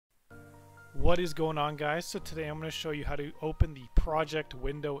What is going on, guys? So today I'm going to show you how to open the project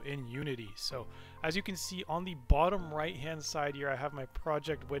window in Unity. So as you can see on the bottom right hand side here, I have my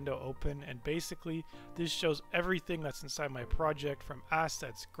project window open, and basically this shows everything that's inside my project, from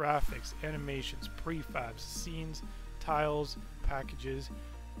assets, graphics, animations, prefabs, scenes, tiles, packages.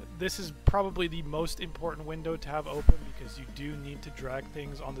 This is probably the most important window to have open because you do need to drag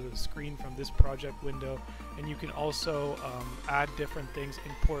things onto the screen from this project window, and you can also add different things,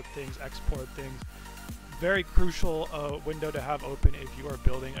 import things, export things. Very crucial window to have open if you are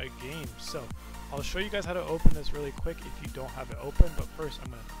building a game. So I'll show you guys how to open this really quick if you don't have it open, but first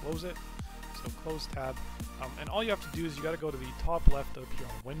I'm going to close it. So close tab, and all you have to do is you got to go to the top left up here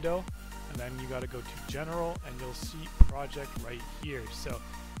on window, and then you got to go to general, and you'll see project right here. So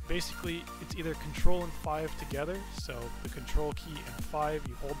basically it's either control and 5 together, so the control key and 5,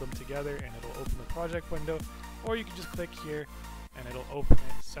 you hold them together and it'll open the project window, or you can just click here and it'll open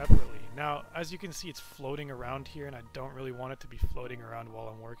it separately. Now as you can see, it's floating around here, and I don't really want it to be floating around while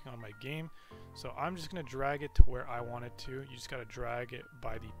I'm working on my game, so I'm just going to drag it to where I want it to. You just got to drag it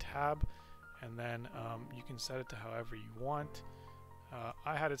by the tab, and then you can set it to however you want.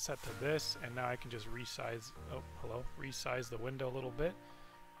 I had it set to this, and now I can just resize the window a little bit,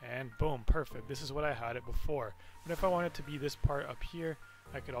 and boom, perfect. This is what I had it before. But if I want it to be this part up here,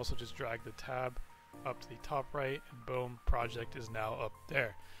 I could also just drag the tab up to the top right, and boom, project is now up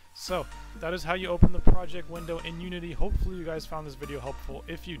there. So that is how you open the project window in Unity. Hopefully you guys found this video helpful.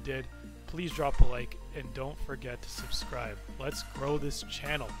 If you did, please drop a like and don't forget to subscribe. Let's grow this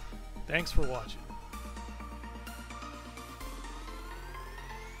channel. Thanks for watching.